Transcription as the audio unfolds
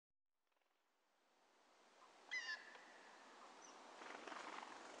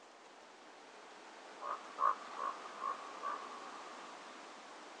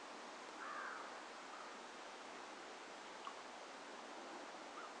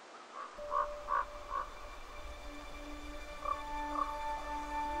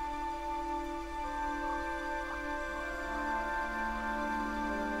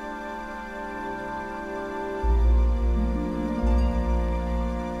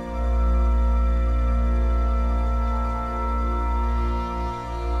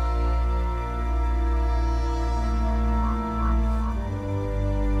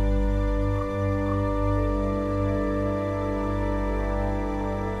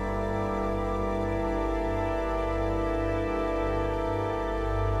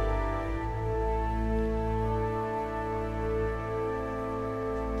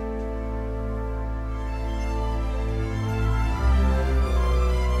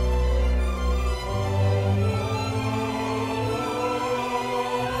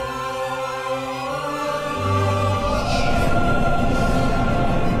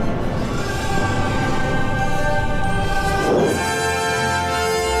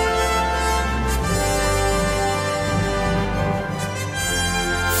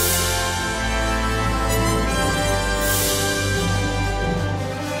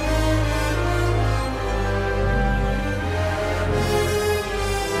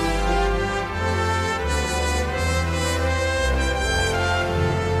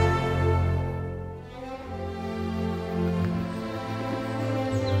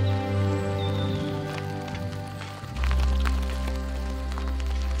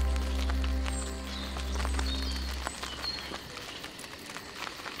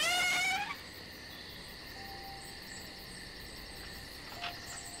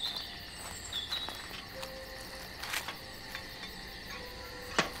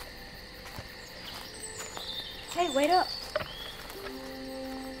Hey, wait up.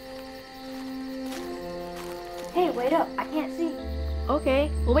 Hey, wait up. I can't see.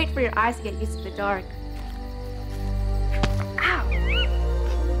 Okay, we'll wait for your eyes to get used to the dark. Ow!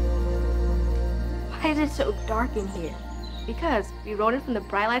 Why is it so dark in here? Because we rode in from the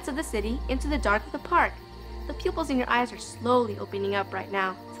bright lights of the city into the dark of the park. The pupils in your eyes are slowly opening up right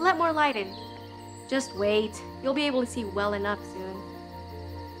now, so let more light in. Just wait. You'll be able to see well enough soon.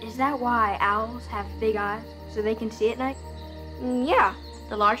 Is that why owls have big eyes, so they can see at night? Yeah.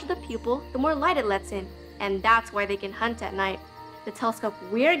 The larger the pupil, the more light it lets in, and that's why they can hunt at night. The telescope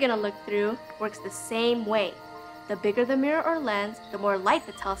we're gonna look through works the same way. The bigger the mirror or lens, the more light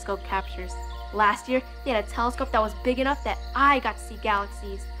the telescope captures. Last year, they had a telescope that was big enough that I got to see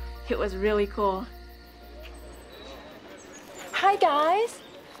galaxies. It was really cool. Hi, guys.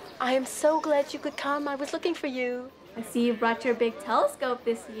 I am so glad you could come. I was looking for you. I see you brought your big telescope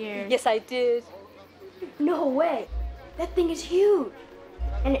this year. Yes, I did. No way. That thing is huge.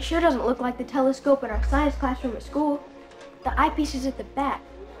 And it sure doesn't look like the telescope in our science classroom at school. The eyepiece is at the back.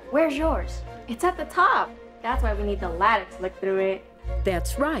 Where's yours? It's at the top. That's why we need the ladder to look through it.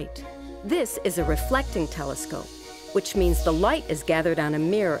 That's right. This is a reflecting telescope, which means the light is gathered on a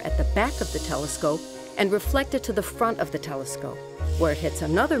mirror at the back of the telescope and reflected to the front of the telescope, where it hits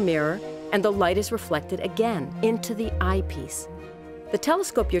another mirror and the light is reflected again into the eyepiece. The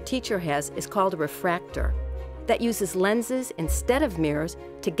telescope your teacher has is called a refractor, that uses lenses instead of mirrors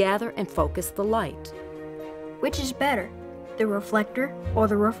to gather and focus the light. Which is better, the reflector or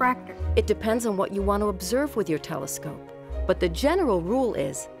the refractor? It depends on what you want to observe with your telescope, but the general rule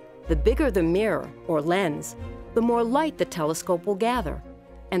is the bigger the mirror or lens, the more light the telescope will gather,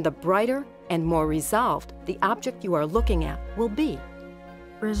 and the brighter and more resolved the object you are looking at will be.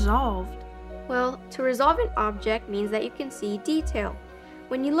 Resolved? Well, to resolve an object means that you can see detail.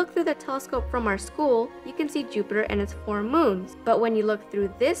 When you look through the telescope from our school, you can see Jupiter and its 4 moons. But when you look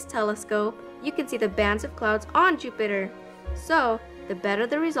through this telescope, you can see the bands of clouds on Jupiter. So, the better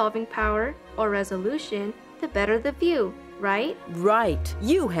the resolving power, or resolution, the better the view, right? Right.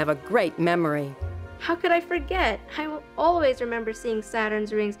 You have a great memory. How could I forget? I will always remember seeing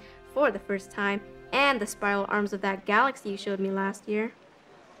Saturn's rings for the first time and the spiral arms of that galaxy you showed me last year.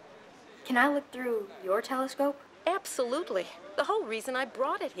 Can I look through your telescope? Absolutely. The whole reason I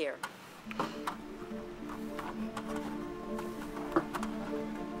brought it here.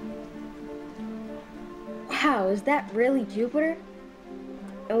 Wow, is that really Jupiter?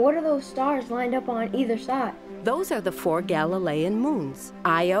 And what are those stars lined up on either side? Those are the 4 Galilean moons: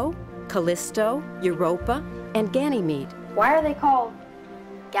 Io, Callisto, Europa, and Ganymede. Why are they called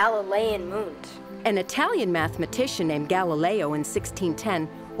Galilean moons? An Italian mathematician named Galileo in 1610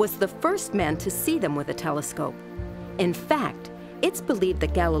 was the first man to see them with a telescope. In fact, it's believed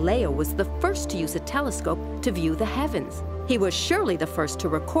that Galileo was the first to use a telescope to view the heavens. He was surely the first to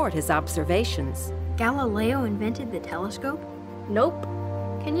record his observations. Galileo invented the telescope? Nope.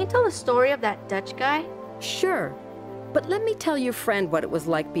 Can you tell the story of that Dutch guy? Sure, but let me tell your friend what it was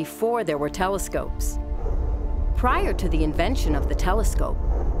like before there were telescopes. Prior to the invention of the telescope,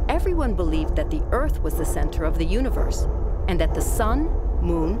 everyone believed that the Earth was the center of the universe, and that the sun,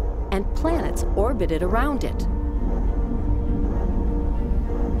 moon, and planets orbited around it.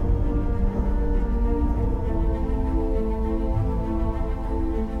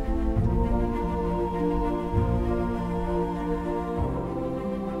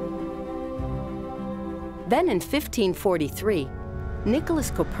 Then in 1543, Nicholas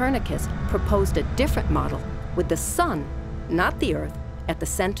Copernicus proposed a different model with the sun, not the Earth, at the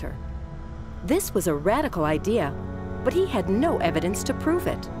center. This was a radical idea, but he had no evidence to prove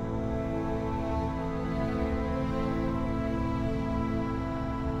it.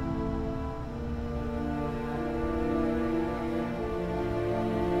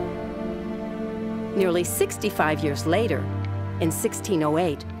 Nearly 65 years later, in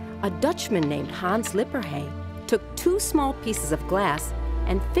 1608, a Dutchman named Hans Lippershey took 2 small pieces of glass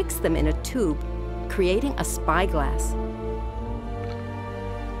and fixed them in a tube, creating a spyglass.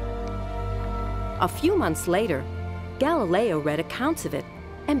 A few months later, Galileo read accounts of it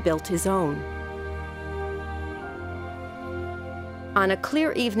and built his own. On a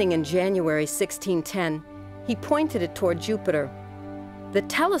clear evening in January 1610, he pointed it toward Jupiter. The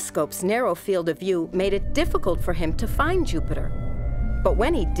telescope's narrow field of view made it difficult for him to find Jupiter. But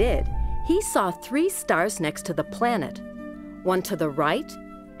when he did, he saw 3 stars next to the planet, 1 to the right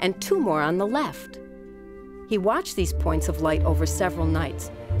and 2 more on the left. He watched these points of light over several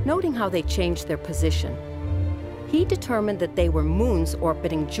nights, noting how they changed their position. He determined that they were moons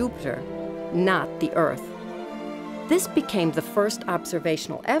orbiting Jupiter, not the Earth. This became the first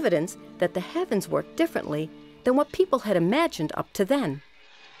observational evidence that the heavens work differently than what people had imagined up to then.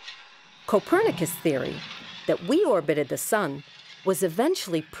 Copernicus' theory, that we orbited the sun, was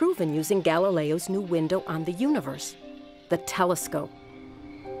eventually proven using Galileo's new window on the universe, the telescope.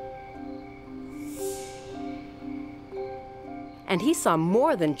 And he saw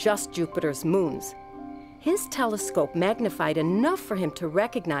more than just Jupiter's moons. His telescope magnified enough for him to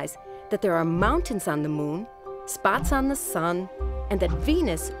recognize that there are mountains on the moon, spots on the sun, and that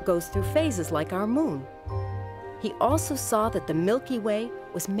Venus goes through phases like our moon. He also saw that the Milky Way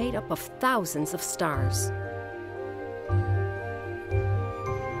was made up of thousands of stars.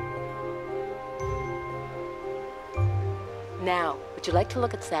 Now, would you like to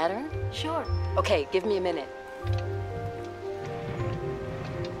look at Saturn? Sure. Okay, give me a minute.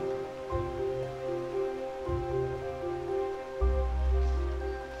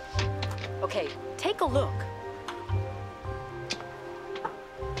 Okay, take a look.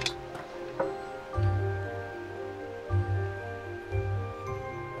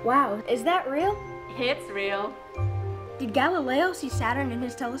 Wow, is that real? It's real. Did Galileo see Saturn in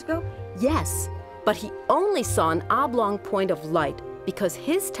his telescope? Yes, but he only saw an oblong point of light because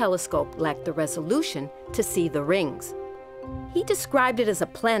his telescope lacked the resolution to see the rings. He described it as a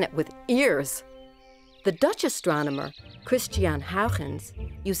planet with ears. The Dutch astronomer Christian Huygens,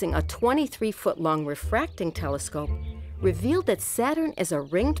 using a 23-foot-long refracting telescope, revealed that Saturn is a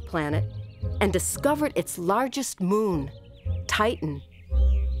ringed planet and discovered its largest moon, Titan.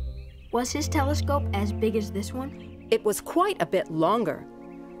 Was his telescope as big as this one? It was quite a bit longer,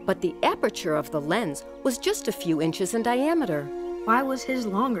 but the aperture of the lens was just a few inches in diameter. Why was his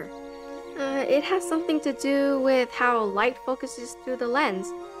longer? It has something to do with how light focuses through the lens.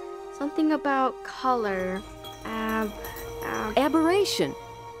 Something about color. Aberration.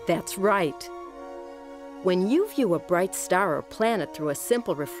 That's right. When you view a bright star or planet through a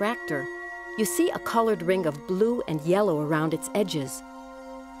simple refractor, you see a colored ring of blue and yellow around its edges.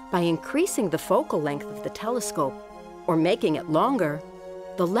 By increasing the focal length of the telescope, or making it longer,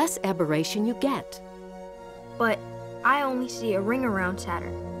 the less aberration you get. But I only see a ring around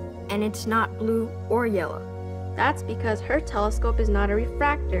Saturn, and it's not blue or yellow. That's because her telescope is not a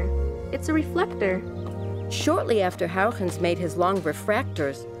refractor. It's a reflector. Shortly after Huygens made his long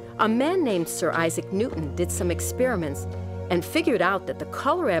refractors, a man named Sir Isaac Newton did some experiments and figured out that the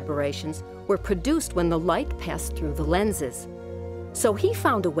color aberrations were produced when the light passed through the lenses. So he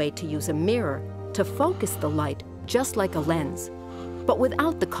found a way to use a mirror to focus the light just like a lens, but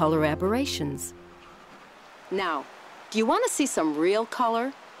without the color aberrations. Now, do you want to see some real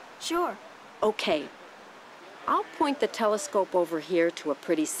color? Sure. Okay. I'll point the telescope over here to a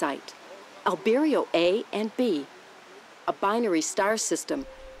pretty sight, Albireo A and B, a binary star system,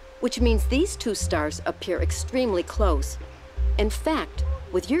 which means these two stars appear extremely close. In fact,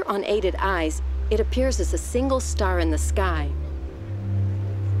 with your unaided eyes, it appears as a single star in the sky.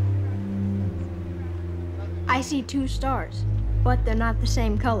 I see two stars, but they're not the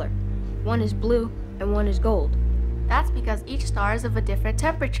same color. One is blue and one is gold. That's because each star is of a different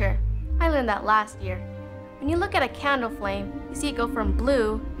temperature. I learned that last year. When you look at a candle flame, you see it go from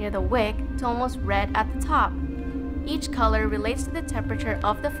blue near the wick to almost red at the top. Each color relates to the temperature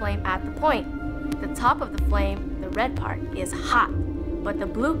of the flame at the point. The top of the flame, the red part, is hot, but the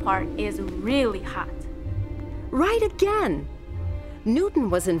blue part is really hot. Right again! Newton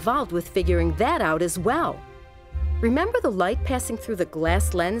was involved with figuring that out as well. Remember the light passing through the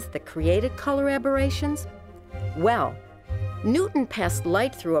glass lens that created color aberrations? Well, Newton passed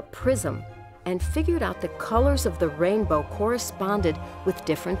light through a prism and figured out that colors of the rainbow corresponded with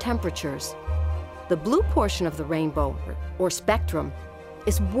different temperatures. The blue portion of the rainbow, or spectrum,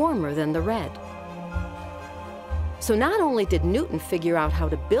 is warmer than the red. So not only did Newton figure out how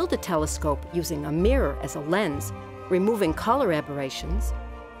to build a telescope using a mirror as a lens, removing color aberrations,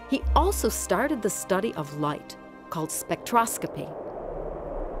 he also started the study of light, called spectroscopy.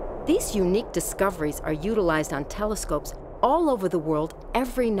 These unique discoveries are utilized on telescopes all over the world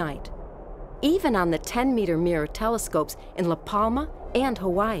every night, even on the 10-meter mirror telescopes in La Palma and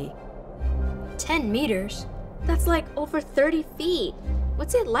Hawaii. 10 meters? That's like over 30 feet.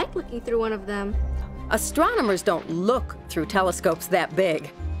 What's it like looking through one of them? Astronomers don't look through telescopes that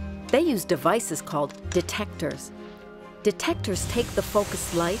big. They use devices called detectors. Detectors take the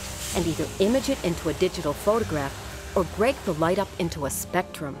focused light and either image it into a digital photograph or break the light up into a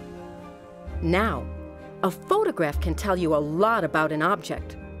spectrum. Now, a photograph can tell you a lot about an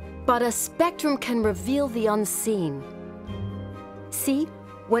object, but a spectrum can reveal the unseen. See,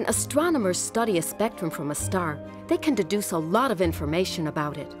 when astronomers study a spectrum from a star, they can deduce a lot of information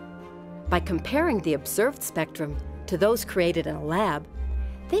about it. By comparing the observed spectrum to those created in a lab,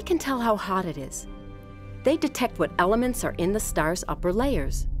 they can tell how hot it is. they detect what elements are in the star's upper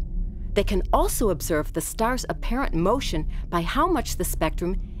layers. They can also observe the star's apparent motion by how much the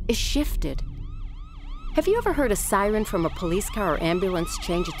spectrum is shifted. Have you ever heard a siren from a police car or ambulance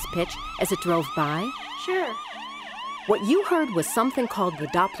change its pitch as it drove by? Sure. What you heard was something called the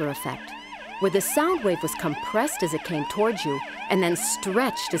Doppler effect, where the sound wave was compressed as it came towards you and then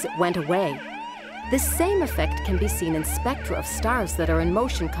stretched as it went away. This same effect can be seen in spectra of stars that are in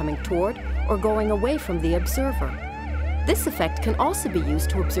motion coming toward or going away from the observer. This effect can also be used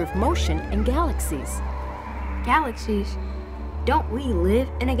to observe motion in galaxies. Galaxies? Don't we live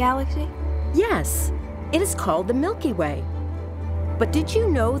in a galaxy? Yes, it is called the Milky Way. But did you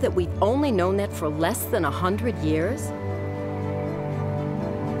know that we've only known that for less than 100 years?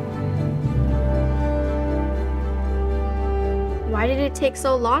 Why did it take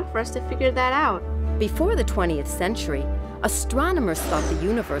so long for us to figure that out? Before the 20th century, astronomers thought the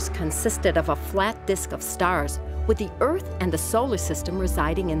universe consisted of a flat disk of stars with the Earth and the solar system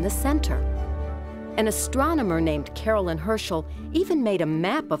residing in the center. An astronomer named Carolyn Herschel even made a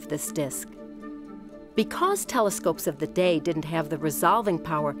map of this disk. Because telescopes of the day didn't have the resolving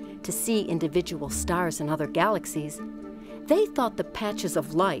power to see individual stars and other galaxies, they thought the patches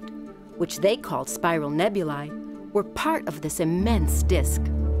of light, which they called spiral nebulae, were part of this immense disk.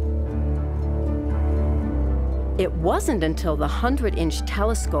 It wasn't until the 100-inch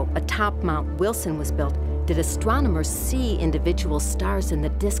telescope atop Mount Wilson was built did astronomers see individual stars in the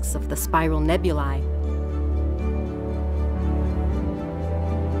disks of the spiral nebulae.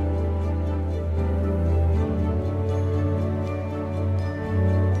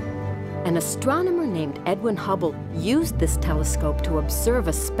 An astronomer named Edwin Hubble used this telescope to observe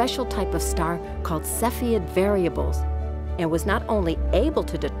a special type of star called Cepheid variables, and was not only able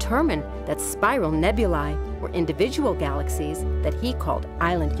to determine that spiral nebulae were individual galaxies that he called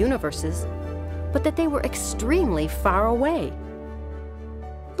island universes, but that they were extremely far away.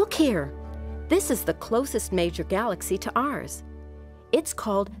 Look here. This is the closest major galaxy to ours. It's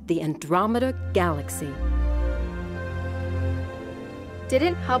called the Andromeda Galaxy.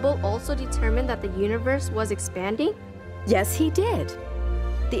 Didn't Hubble also determine that the universe was expanding? Yes, he did.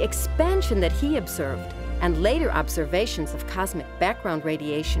 The expansion that he observed and later observations of cosmic background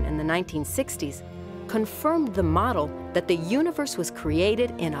radiation in the 1960s confirmed the model that the universe was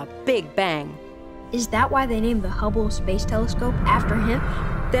created in a Big Bang. Is that why they named the Hubble Space Telescope after him?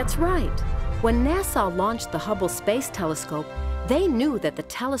 That's right. When NASA launched the Hubble Space Telescope, they knew that the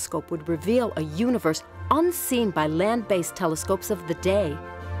telescope would reveal a universe unseen by land-based telescopes of the day.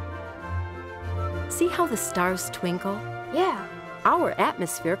 See how the stars twinkle? Yeah. Our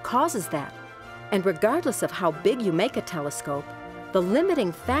atmosphere causes that. And regardless of how big you make a telescope, the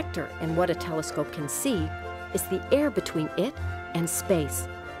limiting factor in what a telescope can see is the air between it and space.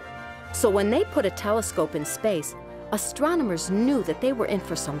 So when they put a telescope in space, astronomers knew that they were in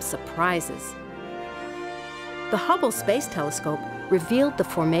for some surprises. The Hubble Space Telescope revealed the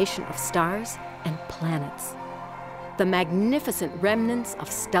formation of stars and planets, the magnificent remnants of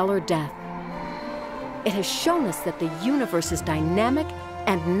stellar death. It has shown us that the universe is dynamic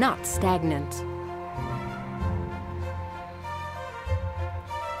and not stagnant.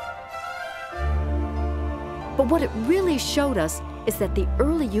 But what it really showed us is that the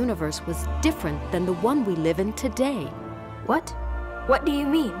early universe was different than the one we live in today. What? What do you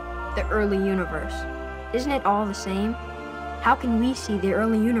mean, the early universe? Isn't it all the same? How can we see the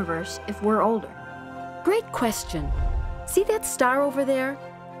early universe if we're older? Great question. See that star over there?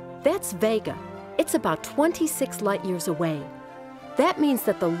 That's Vega. It's about 26 light years away. That means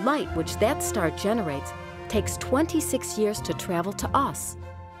that the light which that star generates takes 26 years to travel to us.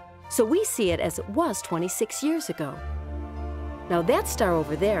 So we see it as it was 26 years ago. Now that star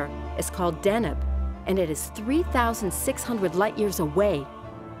over there is called Deneb, and it is 3,600 light years away.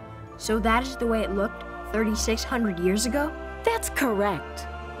 So that is the way it looked 3,600 years ago? That's correct.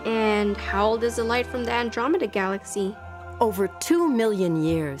 And how old is the light from the Andromeda Galaxy? Over 2 million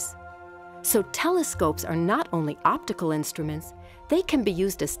years. So telescopes are not only optical instruments, they can be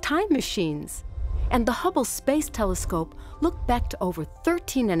used as time machines. And the Hubble Space Telescope looked back to over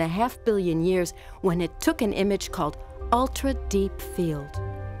 13.5 billion years when it took an image called Ultra Deep Field.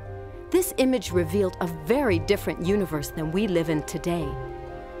 This image revealed a very different universe than we live in today.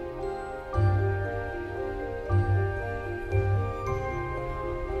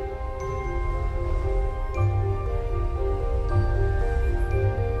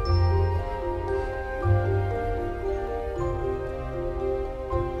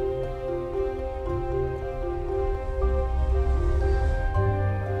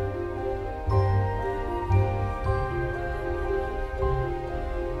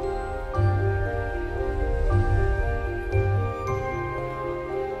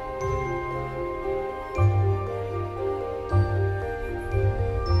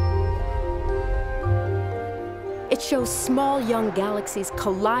 shows small young galaxies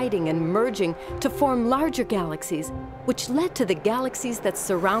colliding and merging to form larger galaxies, which led to the galaxies that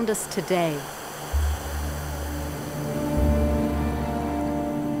surround us today.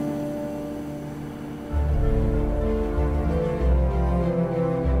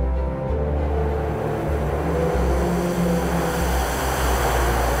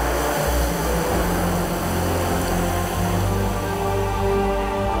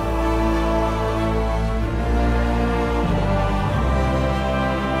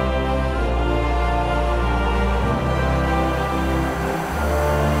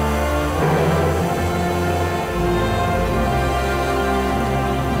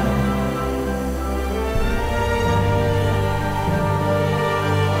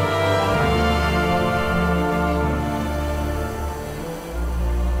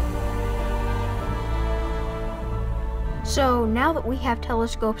 So now that we have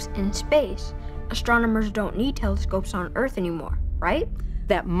telescopes in space, astronomers don't need telescopes on Earth anymore, right?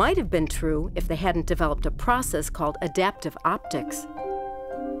 That might have been true if they hadn't developed a process called adaptive optics.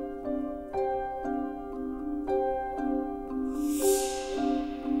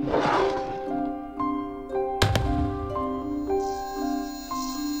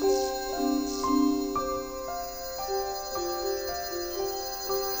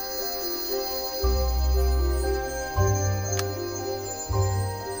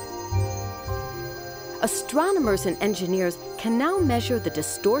 Astronomers and engineers can now measure the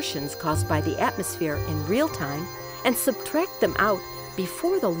distortions caused by the atmosphere in real time and subtract them out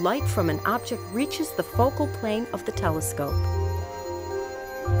before the light from an object reaches the focal plane of the telescope.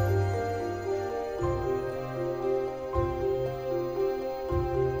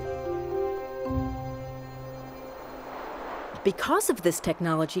 Because of this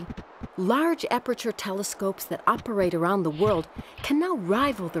technology, large aperture telescopes that operate around the world can now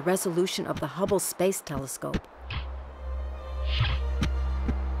rival the resolution of the Hubble Space Telescope.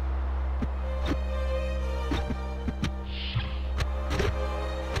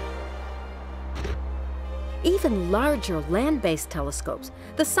 Even larger land-based telescopes,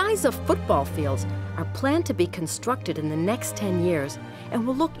 the size of football fields, are planned to be constructed in the next 10 years and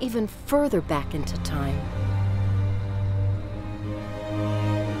will look even further back into time.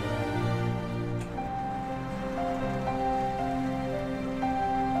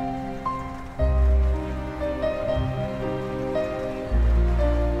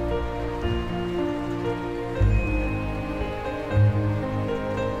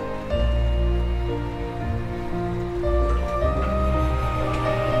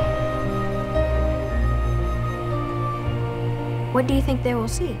 What do you think they will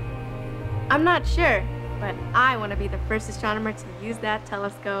see? I'm not sure, but I want to be the first astronomer to use that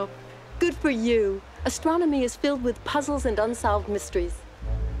telescope. Good for you. Astronomy is filled with puzzles and unsolved mysteries.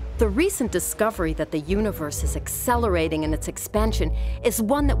 The recent discovery that the universe is accelerating in its expansion is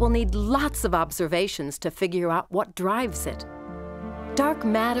one that will need lots of observations to figure out what drives it. Dark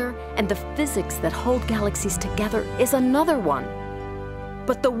matter and the physics that hold galaxies together is another one.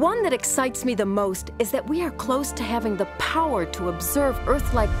 But the one that excites me the most is that we are close to having the power to observe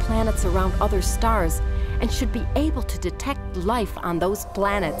Earth-like planets around other stars and should be able to detect life on those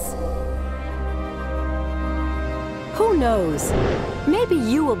planets. Who knows? Maybe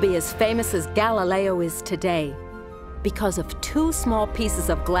you will be as famous as Galileo is today because of two small pieces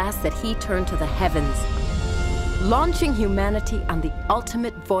of glass that he turned to the heavens, launching humanity on the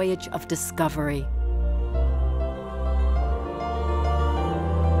ultimate voyage of discovery.